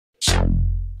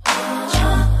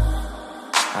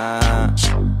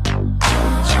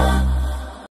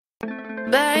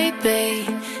Baby,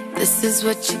 this is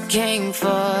what you came for.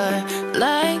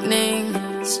 Lightning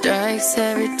strikes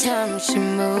every time she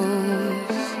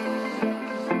moves.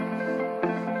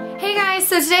 Hey guys,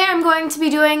 so today I'm going to be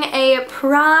doing a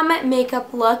prom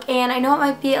makeup look, and I know it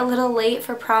might be a little late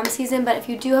for prom season, but if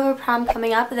you do have a prom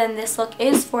coming up, then this look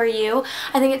is for you.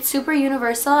 I think it's super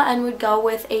universal and would go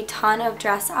with a ton of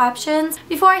dress options.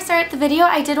 Before I start the video,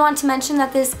 I did want to mention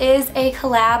that this is a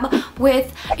collab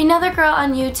with another girl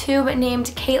on YouTube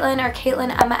named Kaitlin, or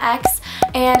Kaitlin Emma X,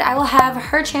 and I will have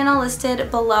her channel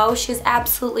listed below. She's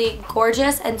absolutely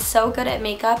gorgeous and so good at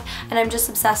makeup, and I'm just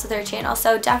obsessed with her channel.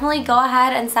 So definitely go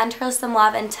ahead and send her some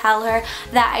love and tell her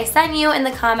that I sent you in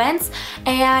the comments.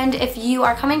 And if you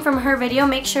are coming from her video,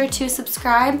 make sure to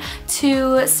subscribe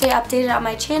to stay updated on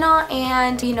my channel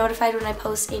and be notified when I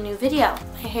post a new video.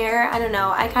 My hair, I don't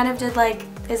know, I kind of did like,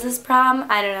 is this prom?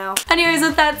 I don't know. Anyways,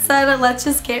 with that said, let's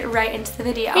just get right into the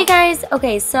video. Hey guys,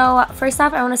 okay, so first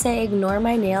off, I want to say ignore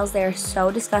my nails. They are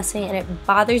so disgusting and it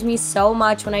bothers me so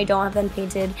much when I don't have them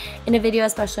painted in a video,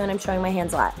 especially when I'm showing my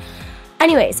hands a lot.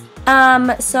 Anyways,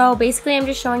 so basically I'm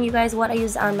just showing you guys what I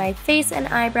use on my face and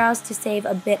eyebrows to save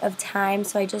a bit of time.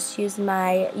 So I just use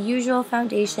my usual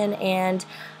foundation and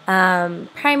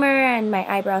primer and my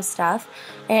eyebrow stuff,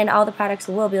 and all the products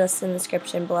will be listed in the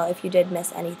description below if you did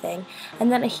miss anything.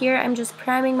 And then here I'm just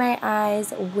priming my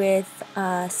eyes with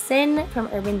Sin from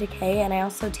Urban Decay, and I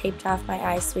also taped off my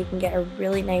eyes so we can get a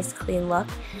really nice clean look.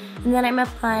 And then I'm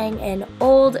applying an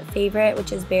old favorite,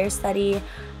 which is Bare Study,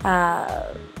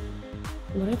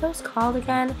 what are those called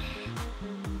again?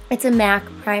 It's a MAC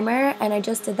primer, and I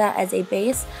just did that as a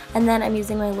base. And then I'm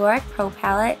using my Lorac Pro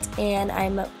Palette, and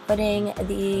I'm putting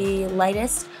the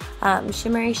lightest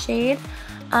shimmery shade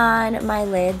on my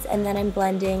lids, and then I'm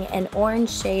blending an orange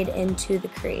shade into the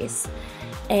crease.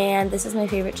 And this is my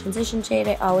favorite transition shade.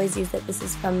 I always use it. This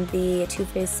is from the Too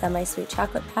Faced Semi-Sweet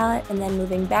Chocolate palette. And then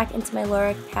moving back into my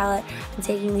Lorac palette, I'm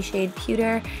taking the shade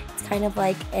Pewter. It's kind of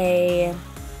like a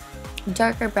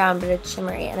darker brown, but it's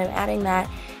shimmery, and I'm adding that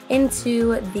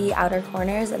into the outer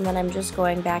corners, and then I'm just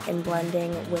going back and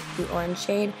blending with the orange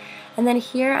shade. And then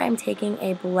here I'm taking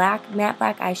a matte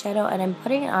black eyeshadow, and I'm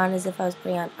putting it on as if I was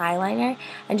putting on eyeliner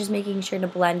and just making sure to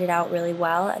blend it out really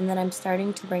well. And then I'm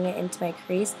starting to bring it into my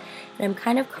crease, and I'm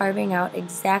kind of carving out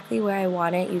exactly where I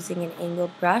want it using an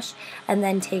angled brush, and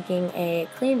then taking a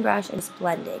clean brush and just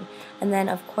blending. And then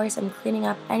of course I'm cleaning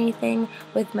up anything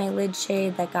with my lid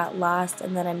shade that got lost,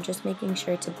 and then I'm just making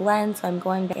sure to blend. So I'm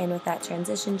going back in with that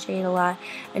transition shade a lot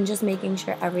and just making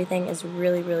sure everything is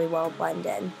really, really well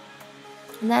blended.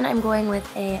 And then I'm going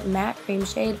with a matte cream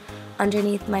shade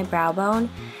underneath my brow bone,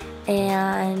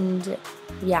 and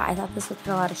yeah, I thought this looked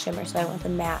like a lot of shimmer, so I went with a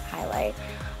matte highlight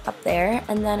up there.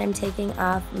 And then I'm taking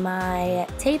off my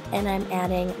tape and I'm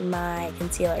adding my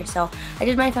concealer. So I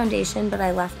did my foundation, but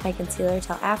I left my concealer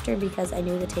till after because I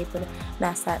knew the tape would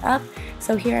mess that up.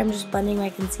 So here I'm just blending my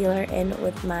concealer in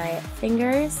with my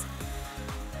fingers.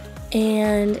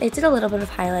 And it did a little bit of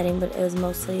highlighting, but it was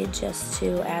mostly just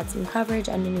to add some coverage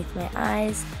underneath my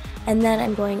eyes. And then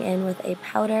I'm going in with a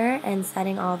powder and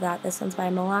setting all of that. This one's by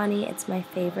Milani. It's my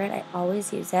favorite. I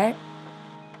always use it.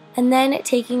 And then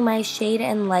taking my Shade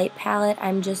and Light palette,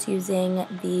 I'm just using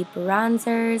the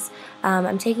bronzers.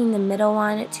 I'm taking the middle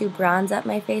one to bronze up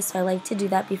my face, so I like to do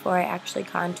that before I actually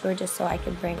contour, just so I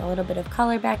can bring a little bit of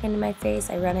color back into my face.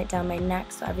 I run it down my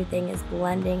neck so everything is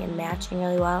blending and matching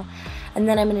really well. And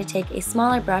then I'm going to take a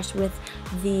smaller brush with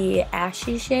the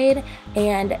ashy shade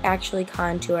and actually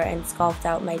contour and sculpt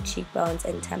out my cheekbones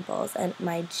and temples and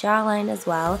my jawline as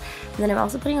well. And then I'm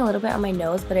also putting a little bit on my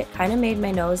nose, but it kind of made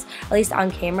my nose, at least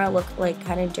on camera, look like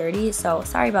kind of dirty, so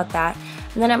sorry about that.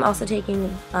 And then I'm also taking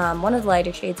one of the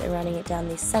lighter shades and running it down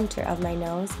the center of my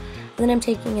nose. And then I'm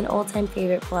taking an old-time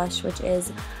favorite blush, which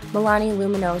is Milani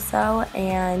Luminoso,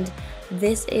 and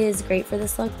this is great for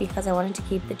this look because I wanted to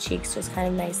keep the cheeks just kind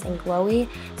of nice and glowy.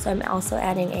 So I'm also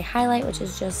adding a highlight, which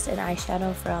is just an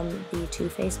eyeshadow from the Too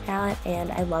Faced palette,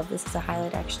 and I love this as a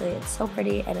highlight actually. It's so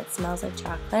pretty and it smells like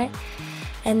chocolate.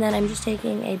 And then I'm just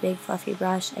taking a big fluffy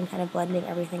brush and kind of blending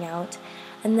everything out.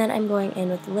 And then I'm going in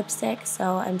with lipstick,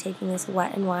 so I'm taking this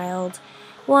Wet n Wild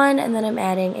one, and then I'm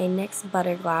adding a NYX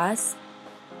Butter Gloss.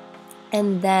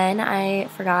 And then I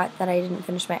forgot that I didn't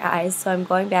finish my eyes, so I'm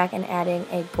going back and adding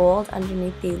a gold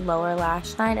underneath the lower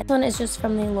lash line. This one is just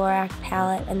from the Lorac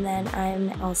palette, and then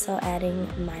I'm also adding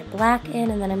my black in,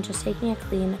 and then I'm just taking a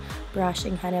clean brush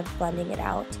and kind of blending it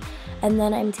out. And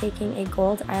then I'm taking a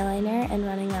gold eyeliner and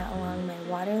running that along my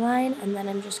waterline, and then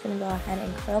I'm just going to go ahead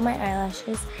and curl my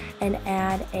eyelashes and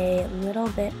add a little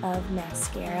bit of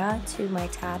mascara to my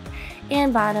top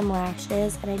and bottom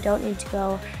lashes. And I don't need to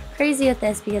go crazy with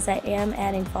this because I am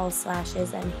adding false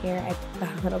lashes, and here I put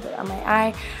a little bit on my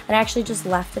eye and I actually just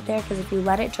left it there because if you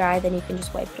let it dry then you can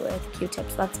just wipe it away with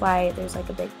Q-tips. That's why there's like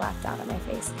a big black dot on my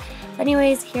face. But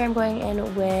anyways, here I'm going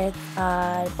in with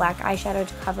black eyeshadow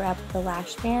to cover up the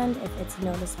lash band if it's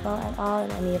noticeable at all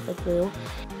in any of the glue.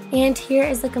 And here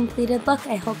is the completed look.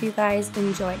 I hope you guys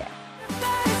enjoyed it.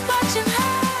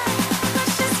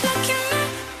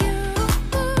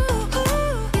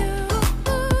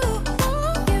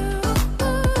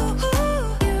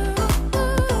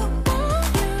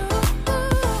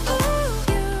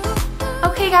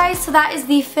 Okay guys, so that is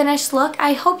the finished look.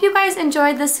 I hope you guys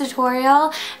enjoyed this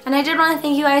tutorial, and I did want to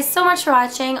thank you guys so much for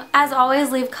watching. As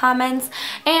always, leave comments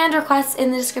and requests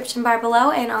in the description bar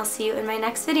below, and I'll see you in my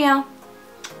next video.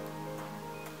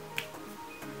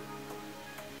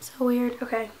 So weird.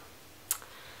 Okay.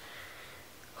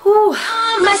 Whew.